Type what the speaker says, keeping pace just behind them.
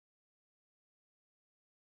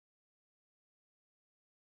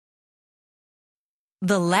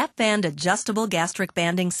The Lapband adjustable gastric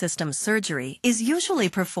banding system surgery is usually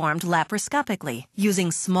performed laparoscopically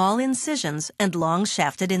using small incisions and long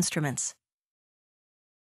shafted instruments.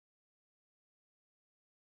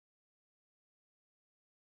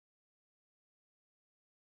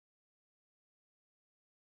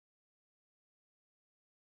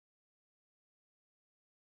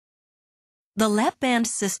 The Lapband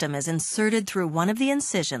system is inserted through one of the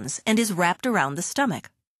incisions and is wrapped around the stomach.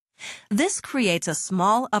 This creates a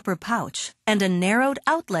small upper pouch and a narrowed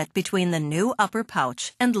outlet between the new upper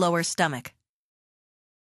pouch and lower stomach.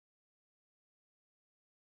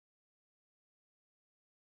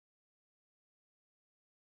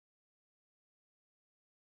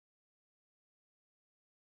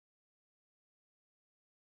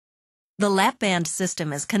 The Lapband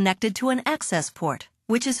system is connected to an access port,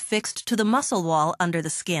 which is fixed to the muscle wall under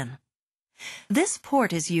the skin. This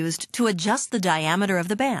port is used to adjust the diameter of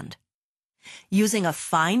the band. Using a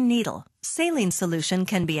fine needle, saline solution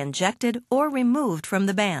can be injected or removed from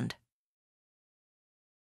the band.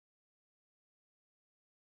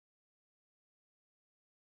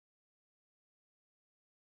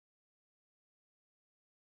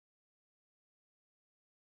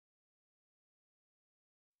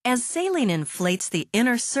 As saline inflates the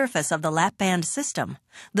inner surface of the Lapband system,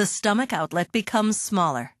 the stomach outlet becomes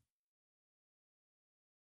smaller.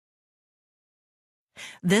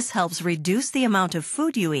 This helps reduce the amount of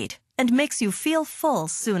food you eat and makes you feel full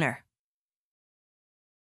sooner.